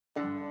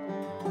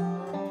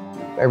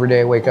every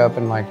day I wake up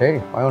and like, hey,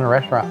 I own a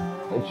restaurant.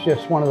 It's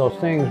just one of those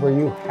things where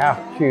you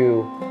have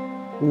to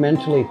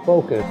mentally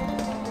focus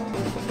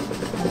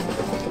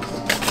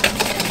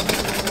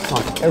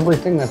on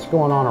everything that's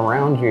going on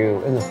around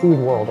you in the food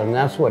world, and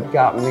that's what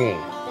got me,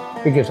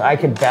 because I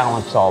could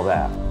balance all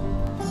that.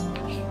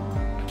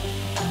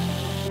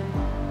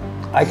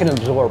 I can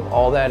absorb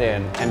all that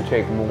in and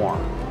take more.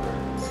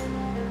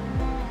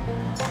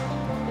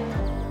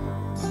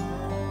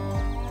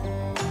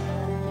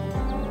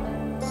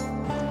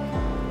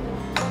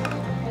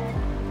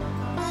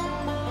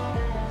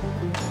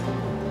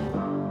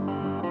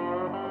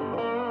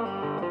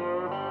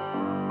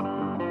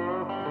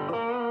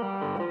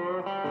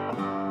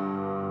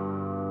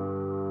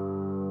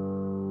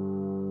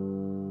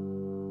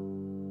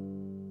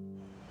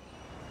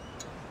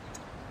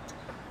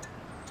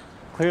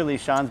 Clearly,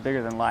 Shawn's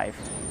bigger than life.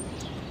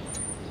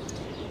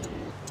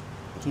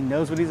 He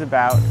knows what he's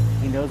about,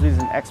 he knows what he's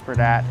an expert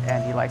at,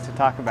 and he likes to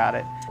talk about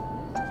it.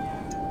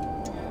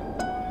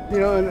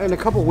 You know, in a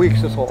couple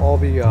weeks, this will all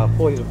be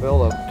fully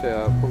developed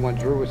from what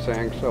Drew was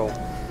saying, so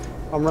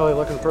I'm really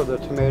looking for the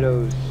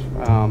tomatoes.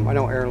 I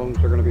know heirlooms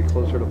are going to be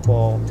closer to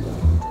fall,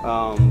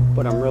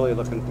 but I'm really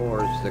looking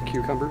for is the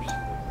cucumbers.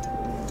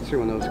 See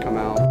when those come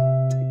out.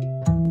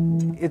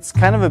 It's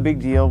kind of a big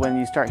deal when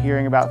you start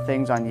hearing about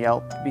things on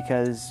Yelp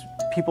because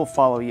people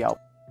follow Yelp.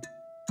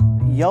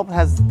 Yelp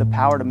has the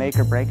power to make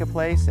or break a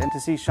place, and to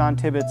see Shawn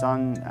Tibbitts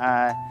on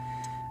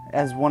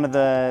as one of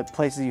the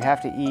places you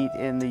have to eat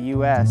in the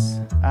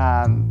U.S.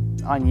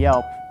 On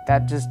Yelp,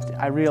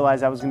 I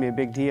realized that was going to be a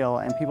big deal,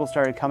 and people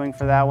started coming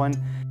for that one.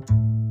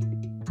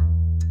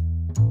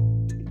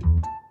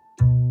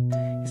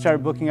 You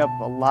started booking up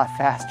a lot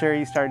faster.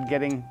 You started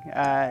getting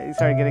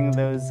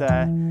those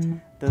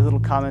little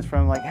comments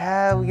from like,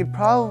 we could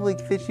probably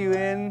fit you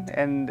in,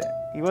 and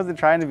he wasn't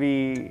trying to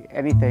be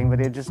anything, but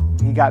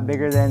he got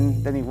bigger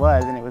than he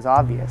was, and it was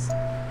obvious.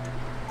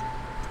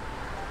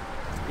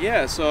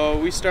 Yeah, so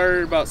we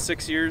started about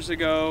 6 years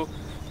ago,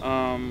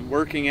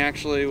 working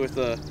actually with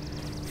a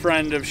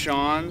friend of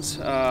Shawn's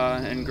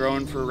and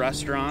growing for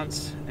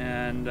restaurants,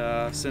 and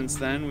since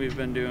then we've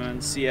been doing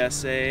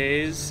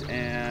CSAs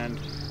and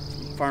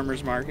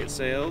farmers market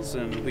sales,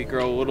 and we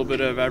grow a little bit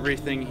of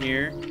everything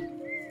here.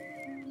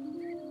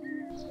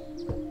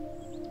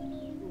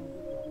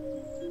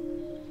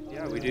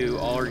 We do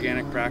all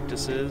organic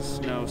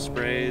practices, no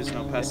sprays,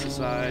 no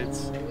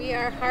pesticides. We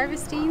are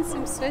harvesting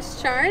some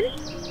Swiss chard.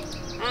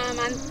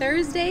 On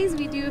Thursdays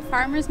we do a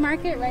farmer's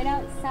market right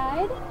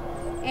outside,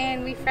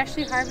 and we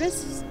freshly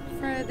harvest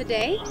for the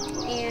day,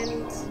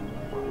 and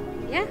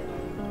yeah,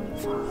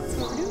 that's what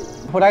we're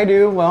doing. What I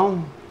do,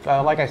 well,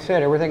 like I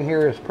said, everything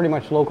here is pretty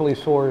much locally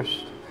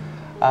sourced.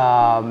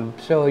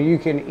 So you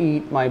can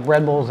eat my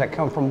bread bowls that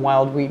come from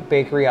Wild Wheat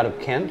Bakery out of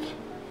Kent.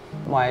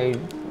 My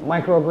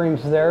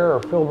microgreens there are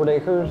Filbert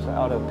Acres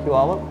out of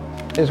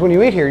Puyallup. Is when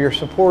you eat here, you're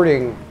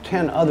supporting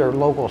 10 other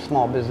local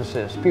small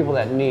businesses, people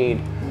that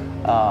need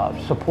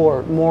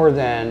support more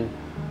than,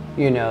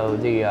 you know,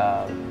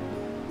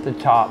 the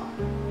top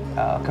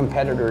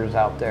competitors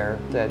out there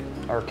that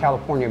are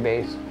California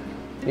based.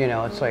 You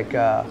know, it's like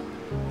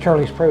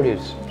Charlie's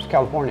Produce, it's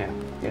California.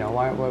 You know,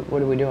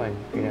 what are we doing?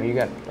 You know, you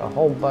got a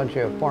whole bunch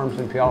of farms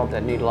in Puyallup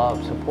that need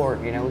love, support.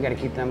 You know, we got to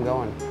keep them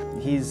going.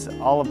 He's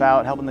all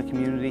about helping the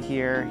community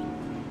here.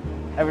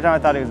 Every time I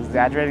thought he was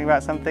exaggerating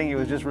about something, it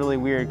was just really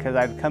weird because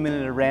I'd come in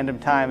at a random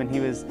time and he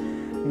was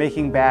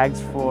making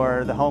bags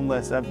for the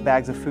homeless,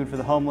 bags of food for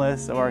the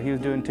homeless, or he was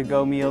doing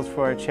to-go meals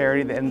for a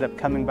charity that ended up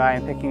coming by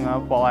and picking them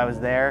up while I was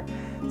there.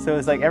 So it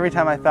was like every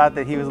time I thought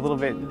that he was a little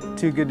bit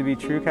too good to be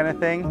true kind of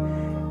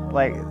thing,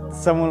 like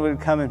someone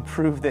would come and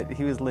prove that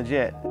he was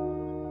legit.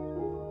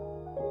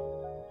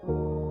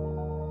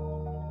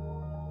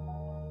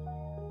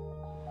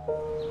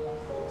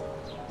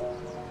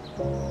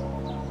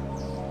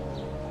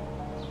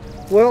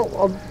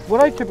 Well, what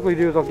I typically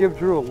do is I'll give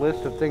Drew a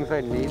list of things I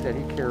need that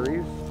he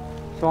carries.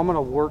 So I'm going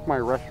to work my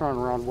restaurant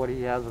around what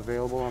he has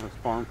available on his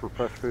farm for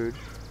fresh food.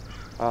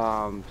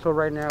 So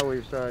right now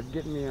he's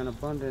getting me an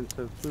abundance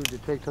of food to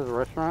take to the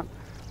restaurant,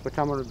 which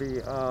I'm going to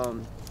be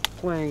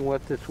playing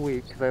with this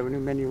week because I have a new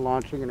menu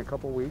launching in a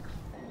couple weeks.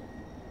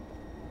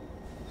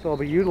 So I'll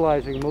be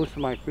utilizing most of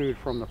my food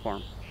from the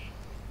farm.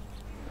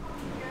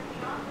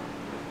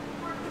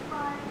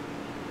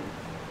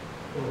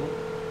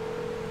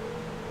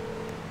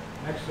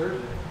 Next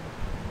Thursday.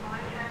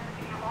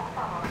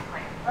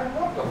 I'd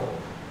love to hold.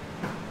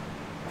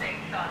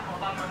 Thanks, Shawn.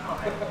 Hold on one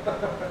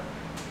moment.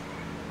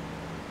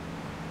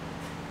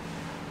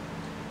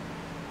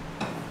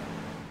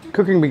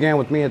 Cooking began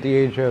with me at the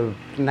age of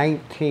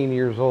 19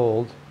 years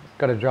old.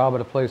 Got a job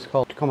at a place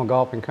called Tacoma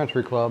Golf and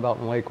Country Club out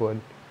in Lakewood.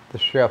 The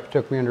chef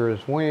took me under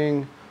his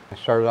wing. I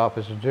started off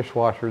as a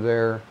dishwasher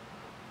there.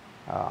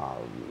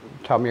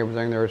 Taught me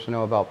everything there is to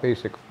know about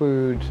basic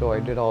food, so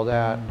I did all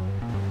that.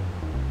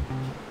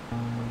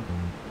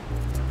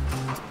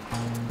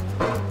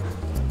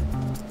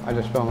 I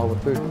just fell in love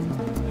with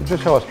food.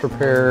 Just how it's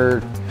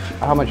prepared,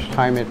 how much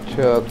time it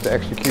took, the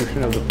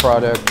execution of the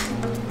product,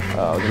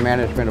 the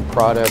management of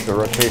product, the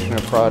rotation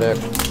of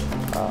product.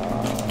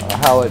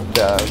 how it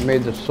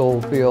made the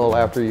soul feel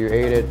after you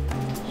ate it.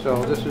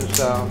 So this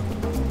is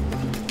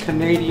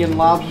Canadian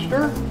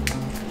lobster.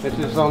 This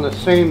is on the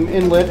same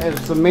inlet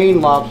as the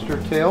Maine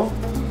lobster tail.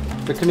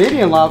 The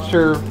Canadian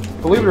lobster,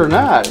 believe it or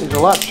not, is a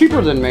lot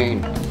cheaper than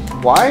Maine.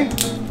 Why?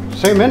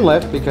 Same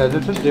inlet, because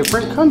it's a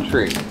different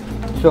country.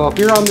 So if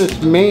you're on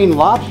this Maine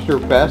lobster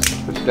fest,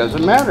 it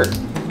doesn't matter.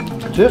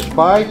 Just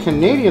buy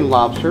Canadian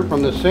lobster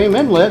from the same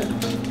inlet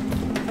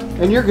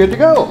and you're good to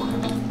go.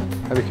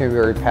 I became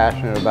very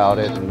passionate about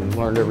it and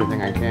learned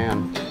everything I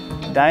can.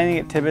 Dining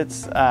at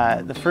Tibbitts,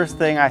 the first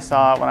thing I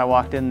saw when I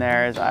walked in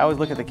there is I always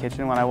look at the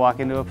kitchen when I walk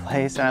into a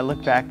place, and I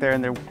look back there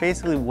and there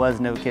basically was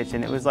no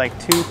kitchen. It was like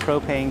 2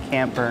 propane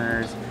camp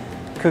burners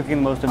cooking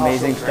the most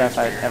amazing stuff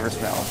I've ever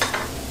smelled.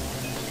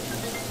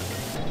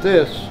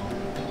 This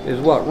is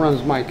what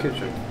runs my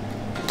kitchen.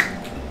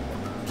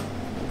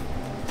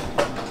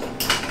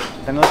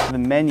 Then I looked at the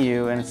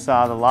menu and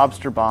saw the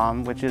lobster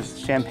bomb, which is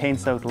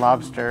champagne-soaked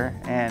lobster,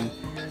 and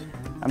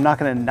I'm not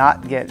going to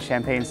not get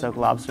champagne-soaked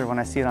lobster when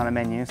I see it on a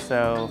menu.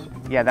 So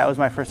yeah, that was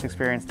my first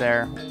experience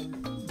there.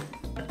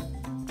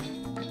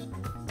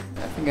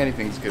 I think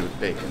anything's good with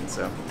bacon.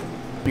 So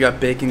you got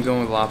bacon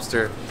going with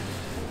lobster,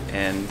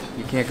 and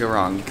you can't go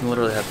wrong. You can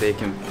literally have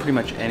bacon pretty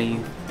much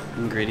any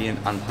ingredient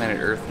on planet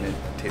Earth, and it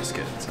tastes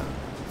good. So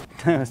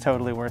it was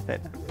totally worth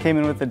it. Came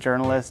in with a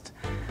journalist.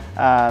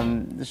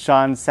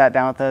 Shawn sat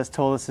down with us,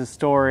 told us his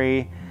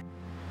story.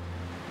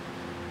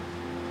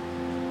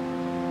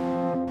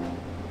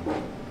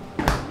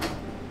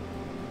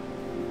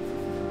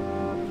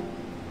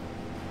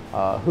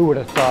 Who would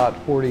have thought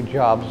 40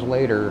 jobs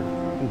later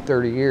in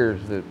 30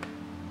 years that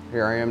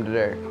here I am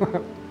today.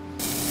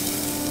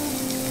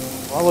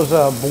 I was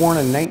born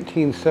in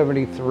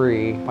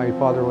 1973. My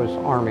father was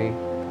Army.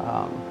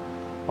 I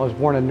was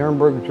born in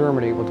Nuremberg,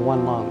 Germany with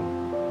 1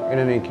 lung in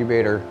an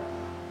incubator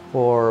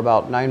for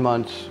about 9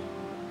 months.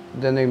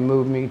 Then they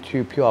moved me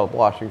to Tacoma,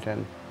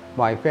 Washington.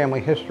 My family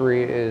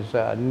history is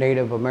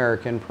Native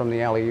American from the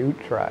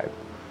Aleut tribe.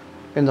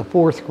 In the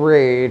 4th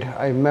grade,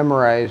 I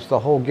memorized the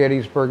whole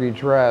Gettysburg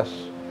Address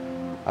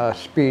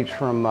speech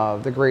from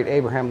the great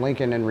Abraham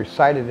Lincoln and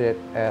recited it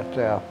at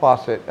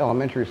Fawcett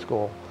Elementary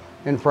School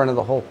in front of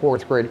the whole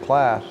 4th grade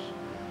class.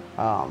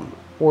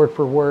 Word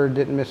for word,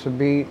 didn't miss a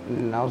beat,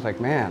 and I was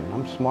like, man,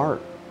 I'm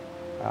smart.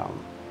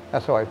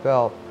 That's how I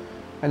felt.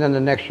 And then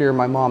the next year,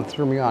 my mom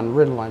threw me on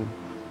Ritalin,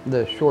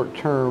 the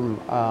short-term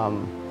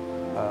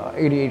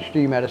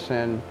ADHD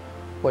medicine,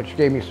 which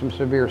gave me some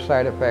severe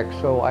side effects.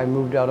 So I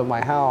moved out of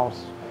my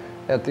house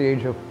at the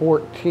age of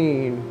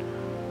 14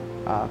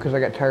 because I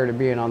got tired of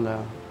being on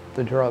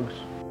the drugs.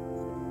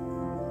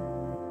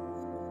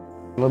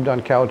 Lived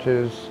on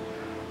couches,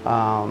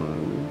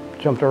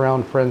 jumped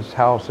around friends'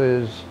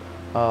 houses,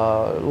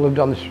 lived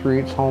on the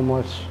streets,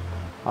 homeless.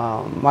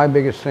 My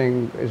biggest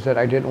thing is that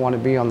I didn't want to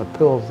be on the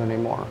pills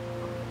anymore.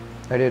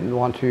 I didn't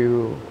want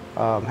to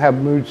have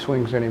mood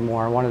swings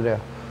anymore. I wanted to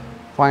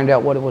find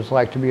out what it was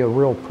like to be a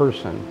real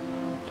person,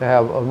 to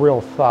have a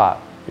real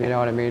thought, you know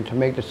what I mean, to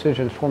make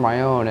decisions for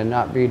my own and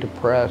not be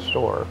depressed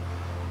or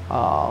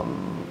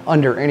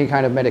under any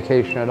kind of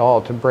medication at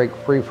all, to break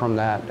free from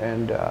that.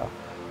 And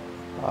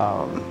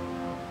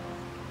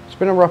it's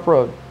been a rough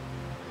road.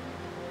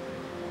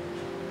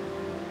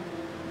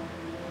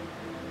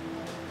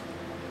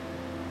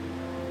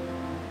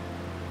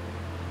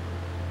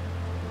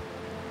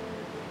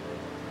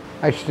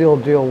 I still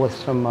deal with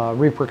some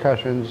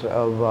repercussions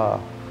of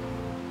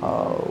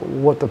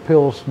what the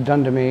pills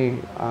done to me.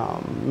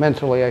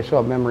 Mentally, I still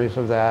have memories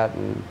of that,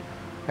 and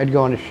I'd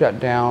go into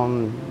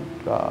shutdown,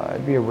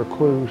 I'd be a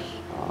recluse.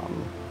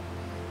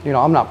 You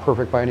know, I'm not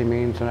perfect by any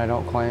means, and I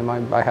don't claim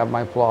I have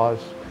my flaws.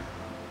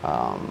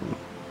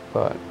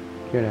 But,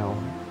 you know,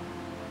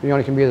 you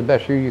only can be the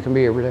best you can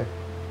be every day.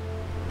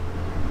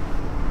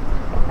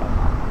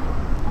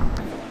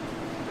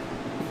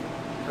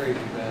 Crazy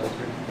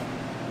bastard.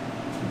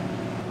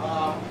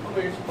 I'll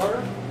make some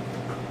butter.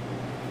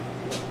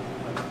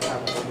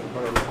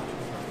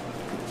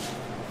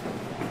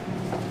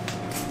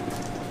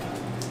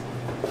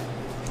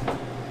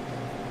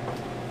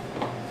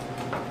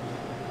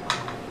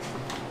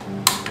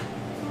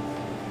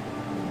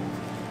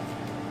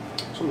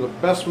 Some of the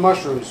best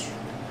mushrooms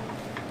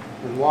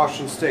in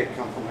Washington State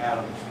come from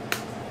Adams.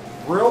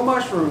 Real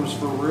mushrooms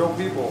for real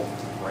people,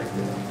 right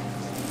there.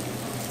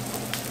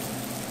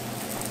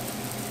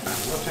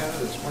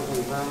 Left-handed is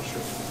sprinkling brown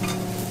sugar.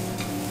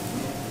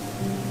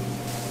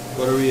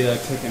 what are we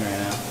cooking right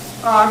now?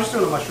 I'm just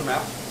doing a mushroom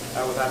app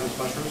with Adams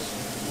mushrooms.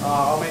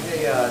 I'll make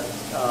a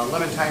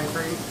lemon thyme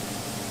cream,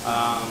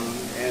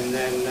 and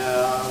then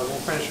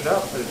we'll finish it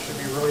up, but it should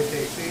be really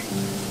tasty.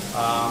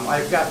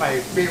 I've got my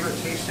favorite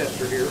taste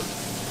tester here.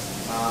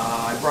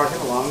 I brought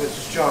him along. This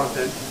is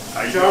Jonathan.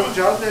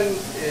 Jonathan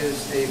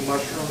is a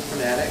mushroom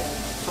fanatic,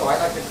 so I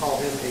like to call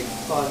him a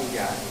fun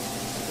guy.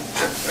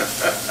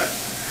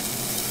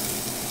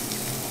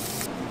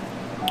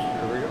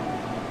 Here we go.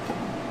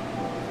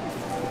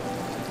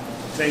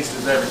 Taste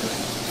is everything.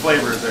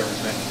 Flavor is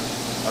everything.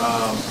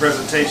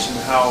 Presentation,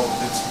 how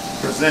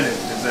it's presented,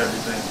 is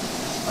everything.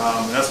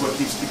 And that's what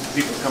keeps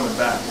people coming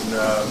back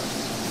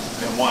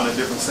and wanting a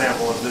different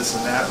sample of this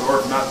and that, or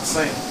if not the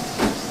same.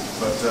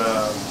 But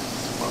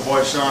my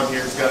boy Shawn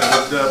here has got it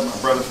hooked up.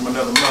 My brother from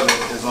another mother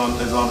is on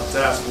the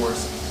task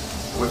force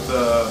with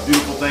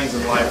beautiful things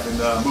in life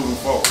and moving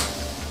forward.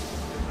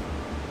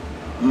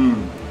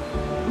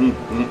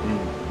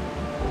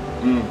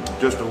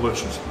 Just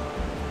delicious.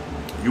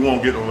 You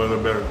won't get no other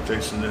better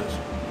taste than this.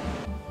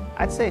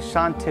 I'd say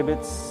Shawn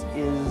Tibbitts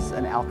is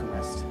an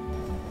alchemist.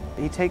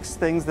 He takes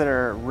things that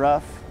are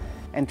rough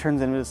and turns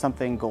them into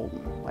something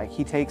golden. Like,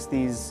 he takes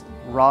these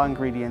raw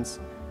ingredients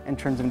and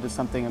turns them into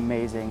something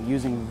amazing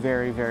using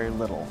very, very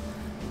little.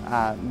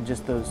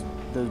 Just those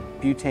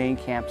butane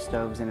camp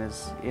stoves in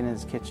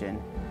his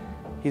kitchen.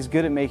 He's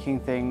good at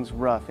making things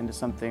rough into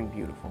something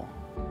beautiful.